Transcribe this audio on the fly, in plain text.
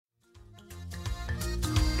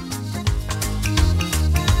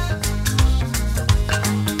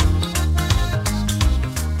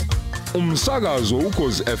Umsakazo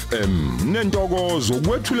ukhozi FM nentokozo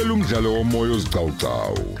kwethulela umdlalo womoya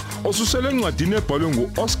ozicawucawu. Osusele encwadini ebhalwe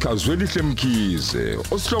nguOscar Zwelihle Mkhize,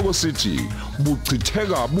 osihloko sithi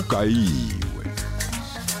Buchitheka Bugayiwe.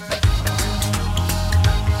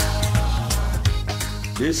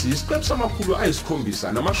 Lesi isiqephu samakhulu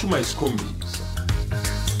ayisikhombisa namashumi ayisikhombisa.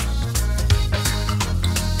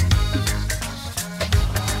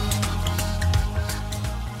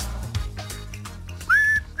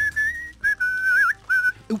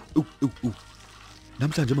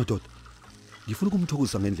 Namhlanje madoda ngifuna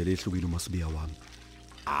ukumthokozisa ngendlela ehlukile uMasibiya wami.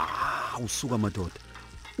 Usuka madoda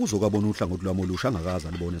uzokabona uhlangothi lwami olusha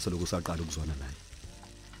angakaza libone seloko saqala ukuzwana naye.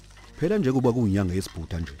 Phela nje kuba kuyinyanga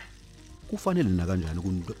yesibhuda nje kufanele na kanjani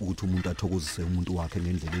ukuthi umuntu athokozise umuntu wakhe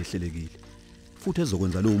ngendlela ehlelekile futhi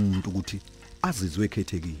ezokwenza lo muntu ukuthi azizwe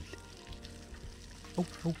ekhethekile.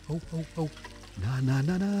 Na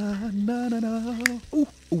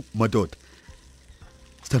madoda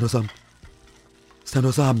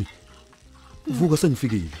Sithando sami. Vuka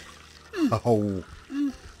sengifikile.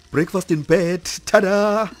 Breakfast in bed.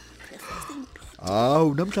 Tada.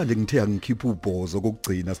 Namhlanje ngithe ngikhipha ubhozo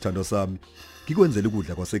kokugcina sithando sami. Ngikwenzela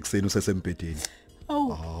ukudla kwasekuseni usesembedeni.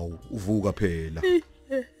 Uvuka phela.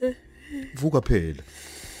 Vuka phela.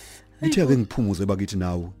 Ngithe ake ngiphumuze bakithi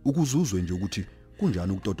nawe ukuzuzwe nje ukuthi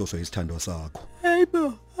kunjani ukutotoswa isithando sakho.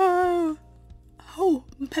 Hayibo.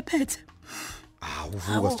 Mphephethe.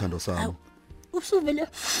 Uvuka sithando sami. Usuvele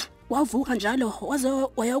wavuka njalo waze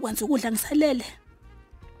wayokwenza ukudla ngisalele.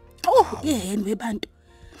 Yeheni webantu.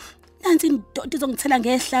 Nansi indoda izongithela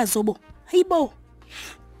ngehlazo bo. Hayibo.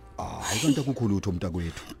 Kanti akukhulu utho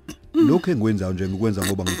mntakwethu. Lokho engikwenzayo nje ngikwenza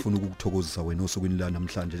ngoba ngifuna ukukuthokozisa wena osukwini la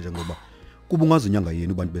namhlanje njengoba kuba ungazi inyanga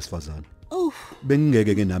yeni ubantu besifazana.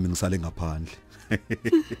 Bengingeke ke nami ngisale ngaphandle.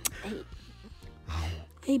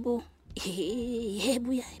 Hayibo.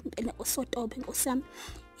 Yebo ya impela usotobe nkosami.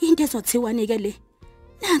 Into ezothiwani ke le.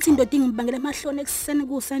 Nansi indoda ingibangela amahloni ekuseni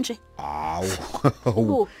kusa nje.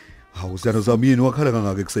 Siyana zami yini wakhala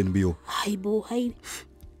kangaka ekuseni biyo. Hayibo,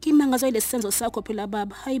 Kimi ngazo lesenzo sakho phela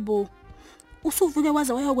baba. Hayibo. Usuvuke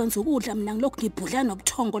waze wayokwenza ukudla mina ngilokhu ngibhudla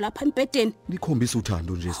nobuthongo lapha embedeni. Likhombisa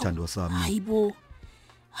uthando nje isithando sami. Hayibo.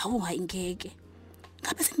 Hayingeke.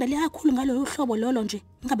 Ngabe sengibele kakhulu ngalolu hlobo lolo nje.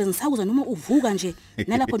 Ngabe ngisakuzwa noma uvuka nje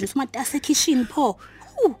nalapho nje usumatasa ekitchen pho.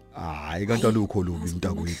 Kanti alukho lubi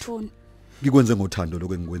mntakwethu. Ngikwenze ngothando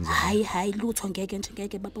lokho engikwenza. Hayi lutho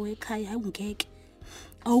ngeke baba wekhaya ngeke.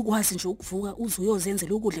 Awukwazi nje ukuvuka uze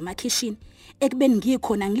uyozenzela ukudla emakitchen ekubeni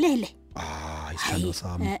ngikhona ngilele. Isithando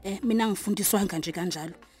sami. Mina ngifundiswanga nje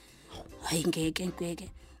kanjalo. Ngeke.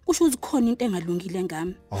 Kusho ukuthi khona into engalungile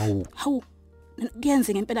ngami.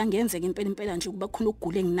 Kuyenze ngempela ngempela nje kuba khona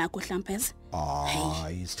ukugula enginakho mhlawumbe.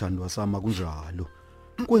 Isithandwa sami kunjalo.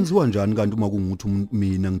 Kwenziwa njani kanti uma kungukuthi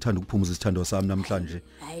mina ngithanda ukuphumuza isithandwa sami namhlanje?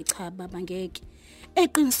 Cha baba ngeke.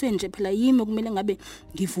 Eqinisweni nje phela yimi kumele ngabe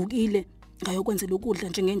ngivukile ngayokwenzela ukudla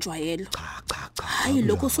nje ngenjwayelo. Cha.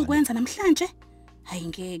 Lokho sukwenza namhlanje?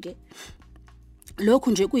 Ngeke.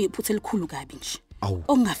 Lokho nje kuyiphutha elikhulu kabi nje.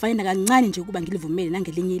 Okungafanele kancane nje kuba ngilivumele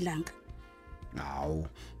nangelinye ilanga.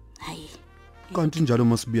 Kanti njalo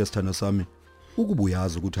Masibiya sithanda sami ukuba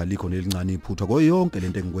uyazi ukuthi alikho nelincane iphutha ko yonke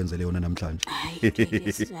lento engikwenzele yona namhlanje.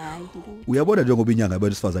 Uyabona njengoba inyanga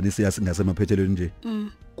yabesifazane isiyasingasemaphethelweni nje.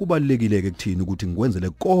 Kubalekile ke kuthini ukuthi ngikwenzele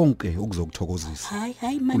konke okuzokuthokozisa.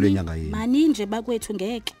 Kule nyanga yini. Mani nje bakwethu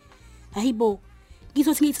ngeke. Hayibo.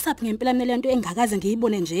 Ngizothi ngiyithatha ngempela mina lento engakaze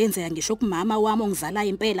ngiyibone nje yenzeka ngisho kumama wami ongizalayo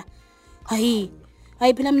impela. Hayi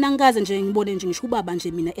phela mina ngikaze nje ngibone nje ngisho ubaba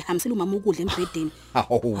nje mina ehambisela umama ukudla embedeni.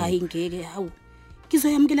 Ngeke.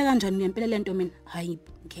 Ngizoyamukela kanjani ngempela lento mina?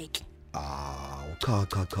 Ngeke.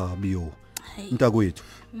 Cha biyo. Mntakwethu.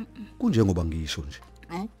 Kunjengoba ngisho nje.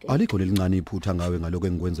 Alikho lelincane iphutha ngawe ngaloko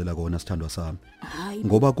engikwenzela kona sithandwa sami.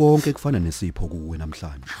 Ngoba konke kufana nesipho kuwe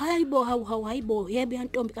namhlanje. Hayibo, yebo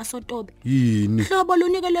yantombi kaSotobe. Yini? Hlobo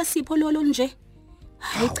lunike lesipho lolo nje.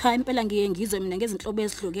 Cha impela ngiye ngizwe mina ngezinhlobo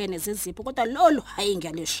ezihlukene zezipho kodwa lolo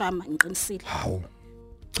ngiyaleshama ngiqinisile.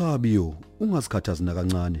 Cha biyo, ungasikhathazi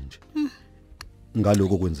nakancane nje.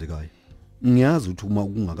 Ngaloko kwenzekayo. Ngiyazi ukuthi uma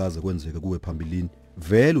kungakaze kwenzeke kuwe phambilini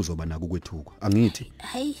vele uzoba nako ukwethuka. Angithi?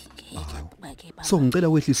 Ngeke baba. So ngicela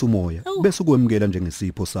wehlisa umoya bese ukwemukela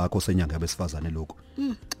njengesipho sakho senyanga yabesifazane lokho.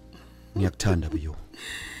 Ngiyakuthanda biyo.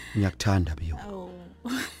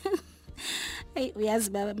 Uyazi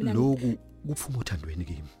baba mina lokhu kuphuma uthandweni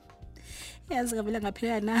kimi. Yazi kabela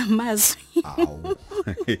ngaphela namazwi. Awu.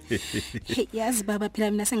 Yazi baba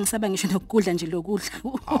phela mina sengisaba ngisho nokudla nje lokudla.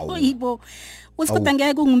 Awu. Yibo. Usiqoda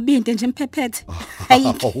ngeke ungibinde nje emphephethe.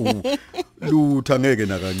 Hayi. Lutha ngeke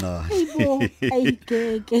nakancane. Yibo,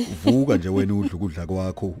 ayigeke. Vuka nje wena udla ukudla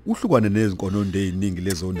kwakho. Uhlukwane nezinkononde eziningi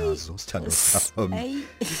lezo nazo sithando sami. Hayi.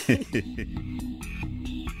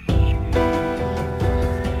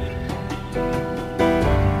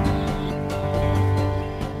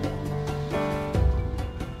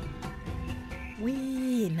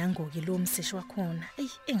 Nangoke lo mseshi wakhona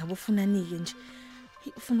engabe ufunanike nje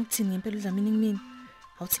ufuna ukuthini ngempela udlamini kimi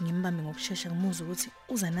awuthi ngimbambe ngokusheshsha ngimuza ukuthi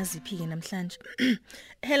uza naziphi ke namhlanje.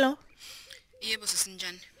 Hello. Yebo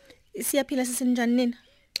sisinjani? Siyaphila sisinjani nina?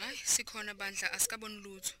 Hayi sikhona bandla asikaboni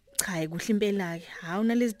lutho. Cha kuhle impela ke. Hawu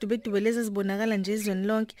nalezi dubedube lezi ezibonakala nje ezweni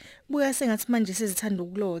lonke. Buya sengathi manje sezithanda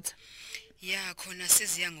ukulotha. Ya khona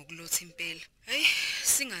seziya ngokulotha impela. Hey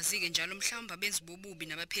singazike njalo mhlamba benzi bobubi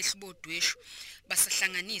nabaphehli bodweshu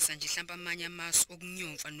basahlanganisa nje mhlamba amanye amasu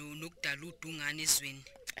okunyomfa nokudala udungane ezweni.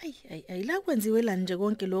 Ayi la kwenziwe la nje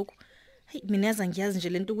konke lokho. Hey mina yazi ngiyazi nje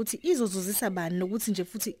lento ukuthi izozuzisa bani nokuthi nje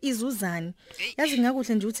futhi izuzani. Yazi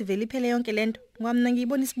ngakuhle nje ukuthi vele iphele yonke lento. Ngoba mina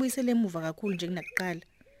ngiyibona isibuyisele emuva kakhulu nje kunakuqala.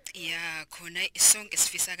 Ya khona sonke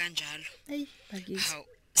sifisa kanjalo. Hey bakithi. Hawu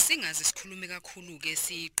singaze sikhulume kakhulu ke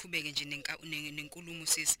siqhubeke nje nenkulumo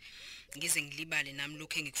sisi ngize ngilibale nami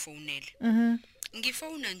lokho engikufonele.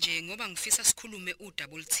 Ngifona nje ngoba ngifisa sikhulume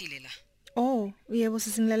udaba oluthile la. Oh yebo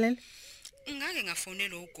sisingilalela. Ngake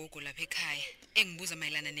ngafonela ugogo lapha ekhaya engibuza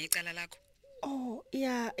mayelana necala lakho. Oh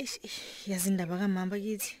ya yazi indaba kamama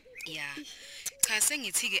kithi. Ya cha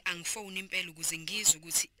sengithi ke angifone impela ukuze ngizwe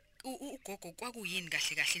ukuthi ugogo kwakuyini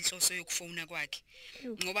kahle kahle inhloso yokufona kwakhe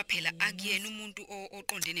ngoba phela akuyena umuntu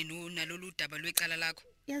oqondene nalolu daba lwecala lakho.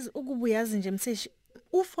 Yazi ukubuyazi nje mseshi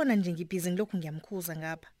ufona nje ngibhizi ngilokhu ngiyamkhuza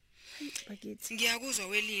ngapha. Bakithi ngiyakuzwa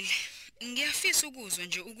welile ngiyafisa ukuzwa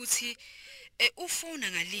nje ukuthi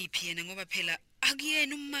ufona ngaliphi yena ngoba phela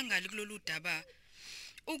akuyena ummangali kulolu daba.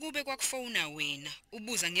 Ukube kwakufona wena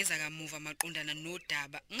ubuza ngeza kamuva maqondana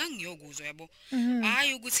nodaba ngangiyokuzwa yabo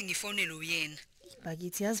hayi ukuthi ngifonele uyena.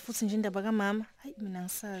 Bakithi yazi futhi nje indaba kamama hayi mina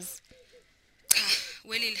ngisazi. Cha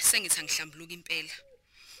welile sengithi angihlambuluka impela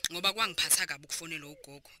ngoba kwangiphatha kabi ukufonela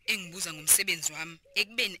ugogo engibuza ngomsebenzi wami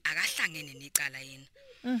ekubeni akahlangene necala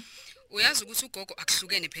yena. Uyazi ukuthi ugogo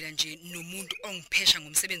akuhlukene phela nje nomuntu ongiphesha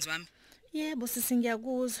ngomsebenzi wami. Yebo sisi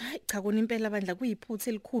ngiyakuzwa hayi cha kona impela bandla kuyiphutha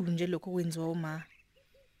elikhulu nje lokho kwenziwa uma.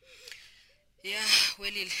 Ya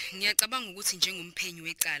welile ngiyacabanga ukuthi njengomphenyi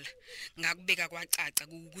wecala ngakubeka kwacaca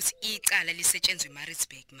ukuthi icala lisetshenzwe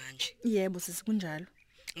eMaritzburg manje. Yebo sisi kunjalo.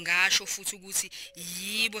 Ngasho futhi ukuthi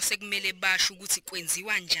yibo sekumele basho ukuthi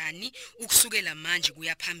kwenziwa njani ukusukela manje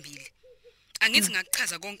kuya phambili. Angithi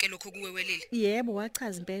ngakuchaza konke lokho kuwe welile. Yebo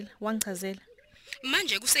wachaza impela wangichazela.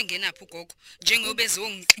 Manje kusengenaphi ugogo njengoba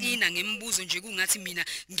ezongiqina ngemibuzo nje kungathi mina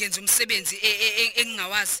ngenza umsebenzi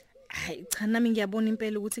engingawazi. Hayi cha nami ngiyabona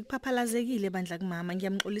impela ukuthi kuphaphalazekile bandla kumama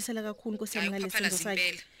ngiyamxolisela kakhulu Nkosi yami ngalesenzo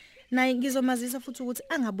sakhe. Naye ngizomazisa futhi ukuthi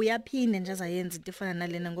angabuya phinde nje azayenza into efana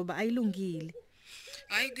nalena ngoba ayilungile.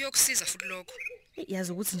 Hayi kuyokusiza futhi lokho.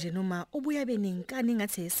 Yazi ukuthi nje noma ubuya benenkani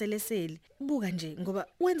engathi eselesele buka nje ngoba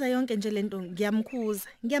wenza yonke nje lento ngiyamkhuza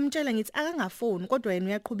ngiyamtshela ngithi akangafoni kodwa yena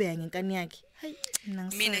uyaqhubeka ngenkani yakhe. Hayi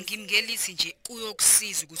mina ngimngelithi nje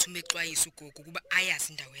kuyokusiza ukuthi umexwayisa ugogo kuba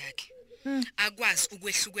ayazi indawo yakhe. Akwazi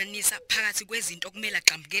ukwehlukanisa phakathi kwezinto okumele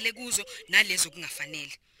aqhambukele kuzo nalezo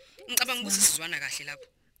kungafanele. Ngicabanga ukuthi sizwana kahle lapho.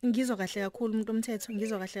 Ngizwa kahle kakhulu umuntu omthetho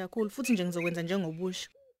ngizwa kahle kakhulu futhi nje ngizokwenza njengobusho.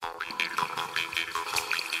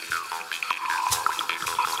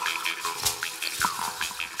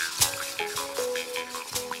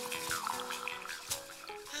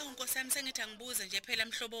 Sengithi angibuze nje phela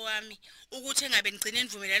mhlobo wami ukuthi engabe ngicine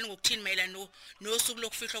inivumelane ngokuthini mayelana nosuku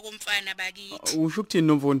lokufihlwa komfana bakithi. Usho ukuthini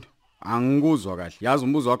nomfundo? Angikuzwa kahle. Yazi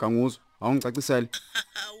umbuzo wakho anguzwa. Awungicacisele.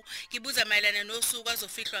 Ngibuza mayelana nosuku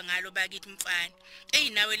azofihlwa ngalo bakithi umfana.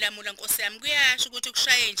 Nawe lamula Nkosi yami kuyasho ukuthi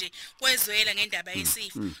kushaye nje kwezwela ngendaba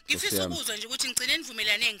yesifo. Ngifisa ukuzwa nje ukuthi ngicine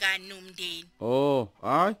inivumelane ngani nomndeni. Oh,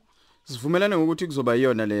 hayi. Sivumelane ngokuthi kuzoba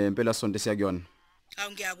yiyona le mpela sonto esiyakuyona.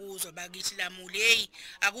 Awu ngiyakuzwa bakithi lamule hey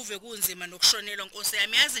akuve kunzima nokushonelwa Nkosi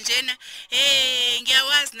yami yazi njena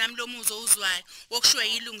ngiyawazi nami lo muzo uzwayo wokushwa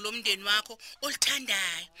yilungu lomndeni wakho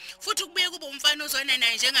olithandayo futhi kubuye kube umfana ozwana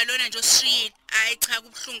naye njengalona nje osishiyile hayi cha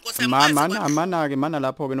kubhlungu Nkosi yami mana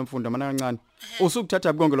lapho ke nomfundo mana kancane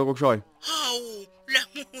usukuthatha konke lokho kushoyo. Hawu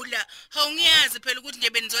lamula hawu ngiyazi phela ukuthi nje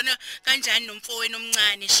benizona kanjani nomfowenu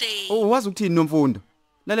omncane she. Wazi ukuthini nomfundo?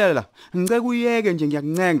 Lalela ngicela uyeke nje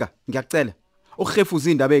ngiyakucenga ngiyacela.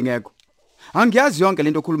 Ukhrefuza indaba engekho. Angiyazi yonke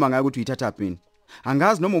lento okhuluma ngayo ukuthi uyithatha phini.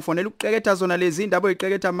 Angazi noma ufonela ukuqeketha zona lezi indaba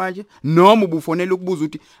oyiqeketha manje noma ubufonela ukubuza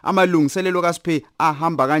ukuthi amalungiselelo kaSiphe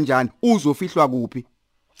ahamba kanjani uzofihlwa kuphi.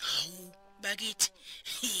 Bakithi.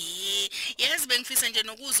 Yazi bengifisa nje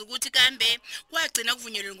nokuza ukuthi kambe kwagcina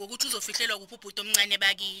kuvunyelwe ngokuthi uzofihlelwa kuphi ubhuti omncane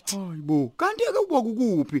bakithi. Hayibo, kanti ake kubo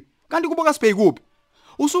kuphi? Kanti kubo kaSiphe kuphi?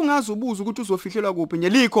 Usungazi ubuza ukuthi uzofihlelwa kuphi nje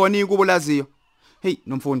likhona ikubo laziyo. Hey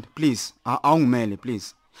nomfundi please awungimele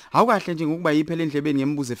please. Awukahle nje ngokuba yiphele endlebeni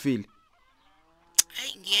ngiyembuze Phil.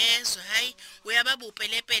 Hayi ngiyezwa hayi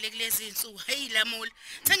uyababupelepele kulezi insuku hayi lamula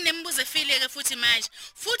senginembuzo efileke futhi manje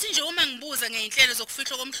futhi nje uma ngibuza ngeinhlelo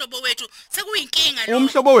zokufihlwa komhlobo wethu sekuyinkinga lo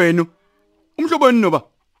Umhlobo wenu noba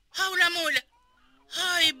hawu lamula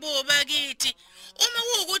hayi bo bakithi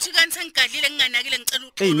uma ukuthi kanti sengigadlile nginganakile ngicela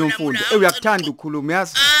uxolo Hey nomfundi uyakuthanda ukukhuluma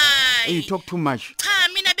yazi Hey talk too much cha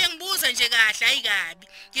mina bengibuza nje kahle hayi kabi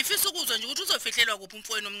ngifisa ukuzwa nje ukuthi uzofihlelwa kuphi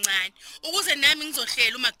umfowenu omncane ukuze nami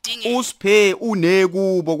ngizohlela uma kudingeka uSiphe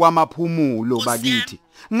unekubo kwamaphumulo bakithi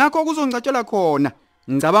ngakho kuzongicatshela khona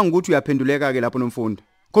ngicabanga ukuthi uyaphenduleka ke lapho nomfundi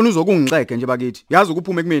khona uzokungixeke nje bakithi yazi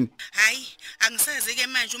ukuphume kumina hayi angisazi ke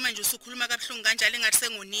manje uma nje usukhuluma kabuhlungu kanjalo engathi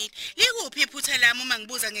sengonile likuphi iphutha lami uma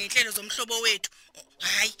ngibuza ngeinhlelo zomhlobo wethu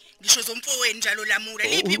hayi ngisho zomfowenu njalo lamula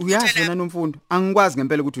liphi iphutha uyazi wena nomfundi angikwazi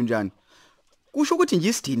ngempela ukuthi unjani kusho ukuthi nje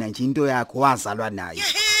isidina nje into yakho wazalwa nayo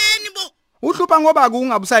yeheni bo uhlupha ngoba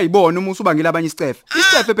kungabusayibona uma usubangela abanye isicefe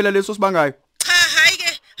isicefe phela leso sibangayo cha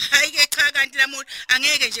hayi ke cha kanti lamula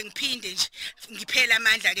angeke nje ngiphinde nje ngiphela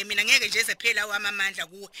amandla ke mina ngeke nje ezephela wami amandla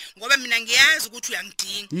kuwe ngoba mina ngiyazi ukuthi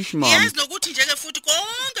uyangidinga ngiyazi nokuthi nje ke futhi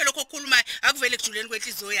konke lokho okhulumayo akuvele kujuleni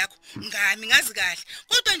kwenhliziyo yakho ngami ngazi kahle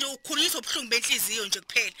kodwa nje ukukhulisa obuhlungu benhliziyo nje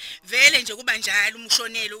kuphela vele nje kuba njalo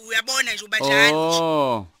umshonelo uyabona nje uba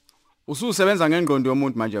njalo ususebenza ngengqondo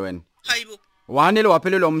yomuntu manje wena hayibo wanele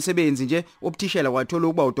waphelelwa umsebenzi nje obuthishela kwathola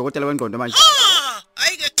ukuba udokotela wengqondo manje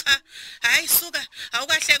hayi ke cha hayi suka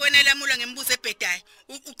awukahle kwena lamula ngembuzo ebhedayo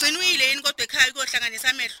ugcina uyile yini kodwa ekhaya uyohlanganisa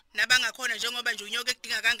amehlo nabangakhona njengoba nje unyoke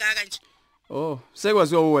ekudinga kangaka nje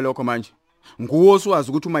sekwaziwa uwe lokho manje nguwo osuwazi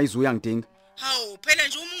ukuthi uma izuya ngidinga hawu phela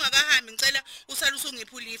nje uma ungakahambi ngicela usale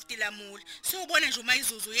usungipha ulift lamula siyobona nje uma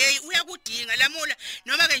izuzu yeyi uyakudinga lamula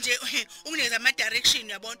noma ke nje ungineza ama direction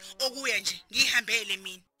yabona okuya nje ngihambele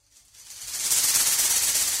mina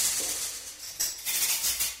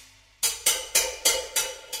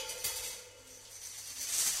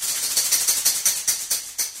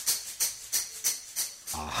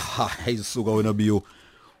Hayi suka wena biyo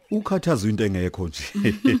ukhathaza into engekho nje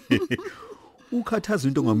ukhathaza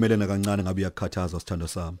into ongamelena kancane ngabe uyakhathaza sithando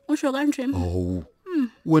sami usho kanje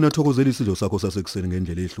wena thokozela isidlo sakho sasekuseni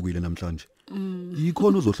ngendlela ehlukile namhlanje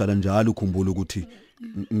yikhona uzohlala njalo ukhumbula ukuthi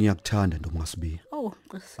ngiyakuthanda ntomasibiya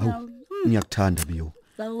Nkosi ngiyakuthanda biyo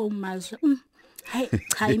sawumazwe hayi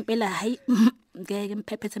cha impela hayi ngeke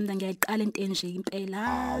mphephethe mina ngiyayiqala into enje impela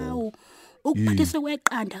hawu ukuphathisa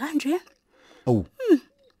kweqanda kanje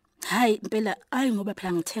hayi impela ayi ngoba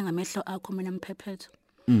phela ngithenga amehlo akho mina mphephetho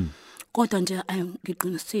kodwa nje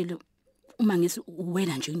ngiqinisile uma ngisi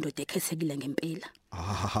wena nje indoda ekhethekile ngempela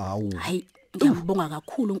hayi ngiyabonga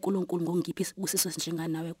kakhulu uNkulunkulu ngongiphi usiso njengana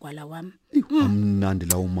nawe gwala wami amnandi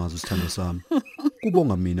la umazi sithando sami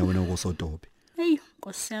kubonga mina wena kosodobe hey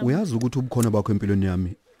Nkosi yami uyazi ukuthi ubukhona bakho empilweni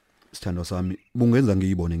yami sithando sami bungenza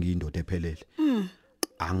ngiyibone ngiyindoda ephelele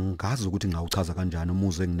angazi ukuthi ngawuchaza kanjani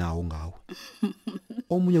umuze enginawo ngawo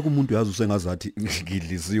omunye kumuntu yazi usengazathi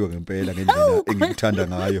ngidliziwe ngempela ngendlela engikuthanda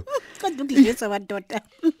ngayo kodwa ngiyeza madoda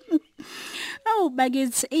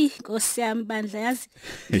bakithi Nkosi yami bandla yazi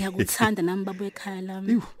ngiyakuthanda nami baba ekhaya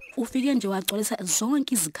lami ufike nje wagcolisa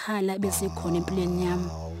zonke izikhala besekhona empilweni yami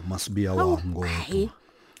masibiya wami ngodwa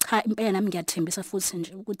cha impela nami ngiyathembisa futhi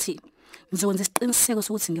nje ukuthi ngizokwenza isiqiniseko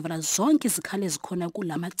sokuthi ngivala zonke izikhala ezikhona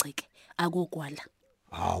kulamagceke akogwala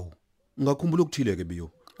ngakhumbula ukuthile ke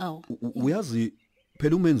biyo uyazi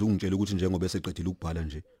phela umenzi ungitshela ukuthi njengoba eseqedile ukubhala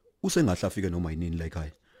nje usengahlafike noma yinini la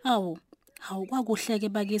ekhaya hawu kwakuhleke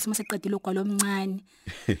bakithi maseqedile ugwalo omncane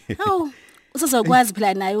usizokwazi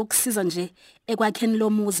phela naye ukusiza nje ekwakheni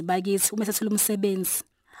lomuzi bakithi uma sethola umsebenzi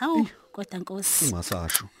kodwa Nkosi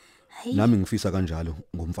ungasasho nami ngifisa kanjalo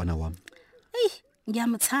ngomfana wami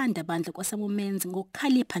ngiyamthanda bandla kwasemumenzi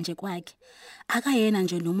ngokukhalipha nje kwakhe akayena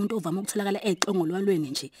nje nomuntu ovama ukutholakala eqongolwalweni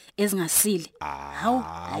nje ezingasile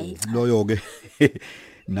loyo ke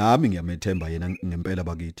nami ngiyamethemba yena ngempela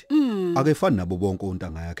bakithi akefani nabo bonke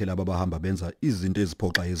ontanga yakhe laba bahamba benza izinto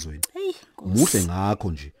eziphoxa ezweni muhle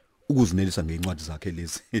ngakho nje ukuzinelisa ngeincwadi zakhe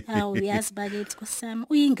lezi yazi bakithi kusami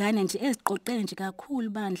uyingane nje eziqoqele nje kakhulu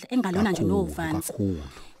bandla engalona nje novanzi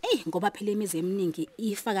ngoba phela imizi eminingi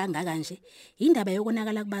ifa kangaka nje indaba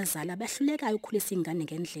yokonakala kubazali abahlulekayo ukukhulisa ingane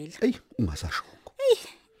ngendlela ungasashongo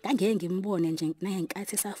ngangeke ngimbone nje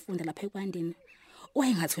nangenkathi esafunda lapha ekwandeni.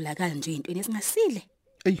 Wayengatholakala nje into esingasile.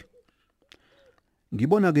 Ey.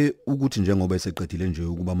 Ngibona ke ukuthi njengoba eseqedile nje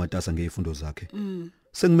ukuba matasa ngezifundo zakhe.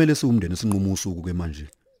 Sengimele siwumndeni sinquma usuku ke manje.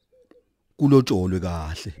 Kulotsholwe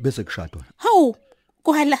kahle bese kushadwa. Hawu,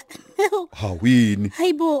 kwala. Hawini.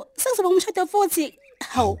 Hayibo, sekuzoba umshado futhi.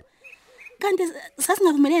 Hawu. Kanti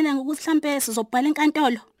sasingavumelana ngokuthi mhlambe sizobhala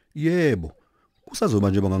enkantolo. Yebo. Kusazoba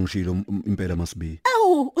nje bangangishilo impela masibi.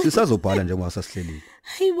 Awu. Sisazobhala nje ngoba sasihlelile.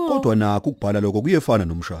 Hayibo. Kodwa nakho ukubhala lokho kuyefana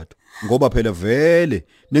nomshado. Ngoba phela vele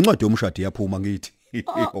nencwadi yomshado iyaphuma ngithi.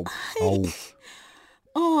 Awu.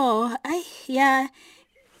 Oh, ay ya.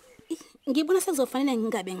 Ngibona sekuzofanele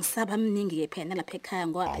ngingabe ngisaba mningi ke phela lapha ekhaya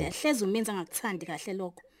ngoba phela hleze umenza ngakuthandi kahle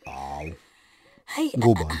lokho. Hawu. Hayi,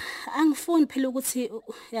 angifuni phela ukuthi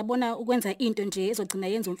yabona ukwenza into nje ezogcina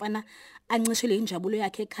yenza umfana ancishele injabulo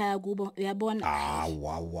yakhe ekhaya kubo, uyabona?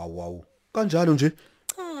 Wow. Kanjalo nje?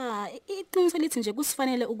 Cha, iqiniso lithi nje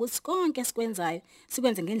kusifanele ukuthi konke esikwenzayo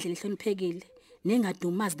sikwenze ngendlela ehloniphekile,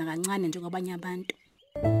 nengadumazi nakancane njengabanye abantu.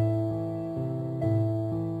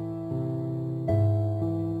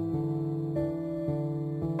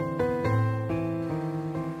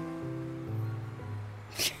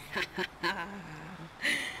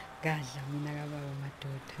 Gadla mina kababa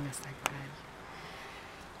madoda ngasaqala.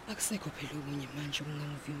 Akusekho phela okunye manje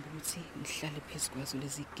okungangivimba ukuthi ngihlale phezukwazo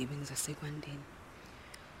lezi gebengu zasekwandeni.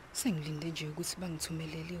 Sengilinde nje ukuthi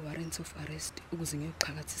bangithumelele iwarrant of arrest ukuze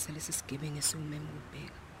ngiyoqhakathisa lesi sigebengu esiwumema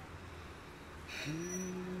ubheka.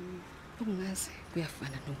 Ukungazi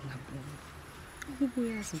kuyafana nokungaboni.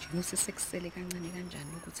 Ukubuyazi nje nosesekusele kancane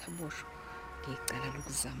kanjani ukuthi aboshwe ngecala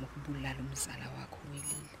lokuzama ukubulala umzala wakho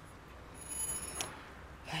welile.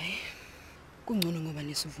 Hayi, kungcono ngoba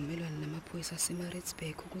nesivumelwano namaphoyisa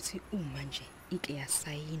aseMaritzburg ukuthi uma nje ike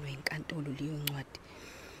yasayinwa inkantolo leyo ncwadi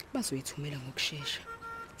bazoyithumela ngokusheshsha.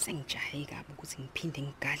 Sengijahe kabi ukuthi ngiphinde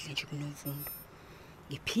ngigadle nje kunomfundo.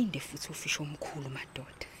 Ngiphinde futhi ufisho omkhulu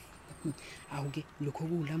madoda. Awuke lokho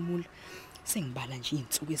kulamula sengibala nje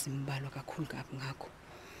izinsuku ezimbalwa kakhulu kabi ngakho.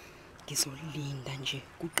 Ngizolinda nje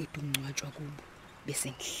kuqeda ukungcwatshwa kubo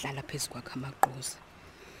bese ngihlala phezukwakhe amaqoza.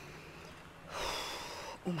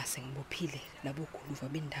 Uma sengibophile labo guluva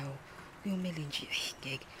bendawo kuyomela nje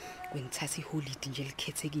ngeke kwengithatha iholiday nje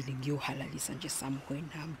likhethekile ngiyohalalisa nje samhwe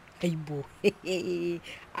nami. Hayibo.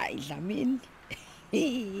 Ayi Dlamini.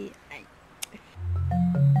 Ayi.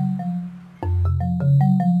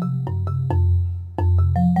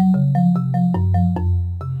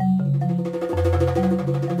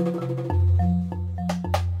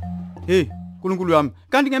 Hey, uNkulunkulu wami,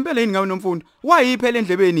 kanti ngempela yini ngawe nomfundo? Wayiphela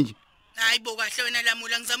endlebeni nje. Hayibo kahle wena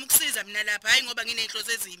Lamula ngizama ukusiza mina lapha hayi ngoba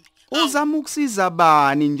nginenhloso ezimbi. Uzama ukusiza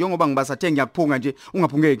bani njengoba ngibasathe ngiyakuphunga nje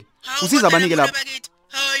ungaphungeki. Usiza abanike lapha.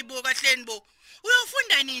 Hayibo kahleni bo.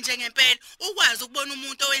 Uyofunda nini nje ngempela ukwazi ukubona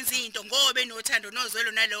umuntu owenza into ngobe nothando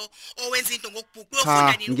nozwelo nalo owenza into ngokubhuqa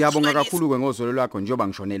uyofunda nini? Ngiyabonga kakhulu ke ngozwelo lwakho njengoba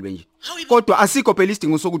ngishonelwe nje. Kodwa asikho phela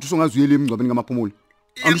isidingo sokuthi usungazuyela emngcwabeni ngamaphumulo.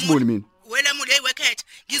 Angisiboni mina. Wena mule eyiwekhetha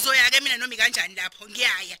ngizoya ke mina noma kanjani lapho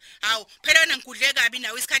ngiyaya. Hawu phela wena ngigudle kabi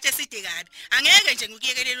nawe isikhathi eside kabi. Angeke nje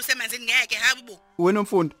ngikuyekelele usemanzini ngeke habibo. Wena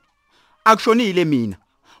mfundo akushonile mina.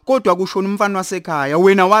 Kodwa kushona umfana wasekhaya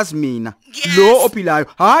wena wazi mina lo ophilayo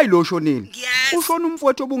hayi lo shonile. Ushona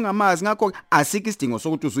umfowethu obungamazi ngakho asike isidingo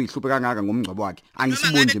sokuthi uzuyihluphe kangaka ngomngcwabo wakhe.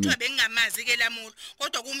 Angisiboni nje mina. Bengingamazi ke Lamula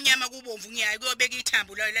kodwa kumnyama kubomvu ngiyayi kuyobeka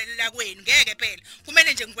ithambo la kwenu ngeke phela.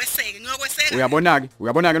 Kumele nje ngikweseke ngiyokweseka.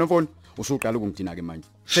 Uyabona ke nomfundo usuqala ukungidina ke manje.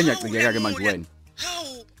 Sengiyacikeka ke manje wena.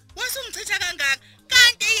 Hawu wasungichitha kangaka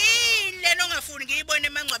kanti yini lena ongafuni ngiyibone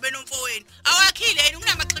emangcwabeni omfowenu. Awakhile yini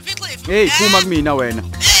kunamaxhifixifi. Hey phuma kumina wena.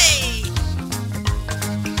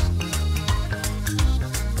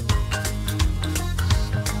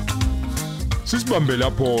 Sisibambe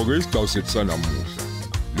lapho ke isigcawu sethu sanamuhla.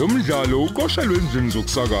 Lo mdlalo uqoshelwe endlini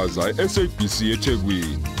zokusakaza eSABC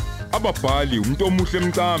eThekwini. Ababhali umuntu omuhle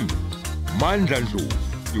emcambi, Mandla Ndlovu,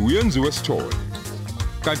 uyenziwe Sithole.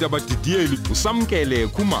 Kanti abadidiyeli uSamkele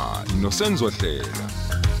Khumalo noSenzo Hlela.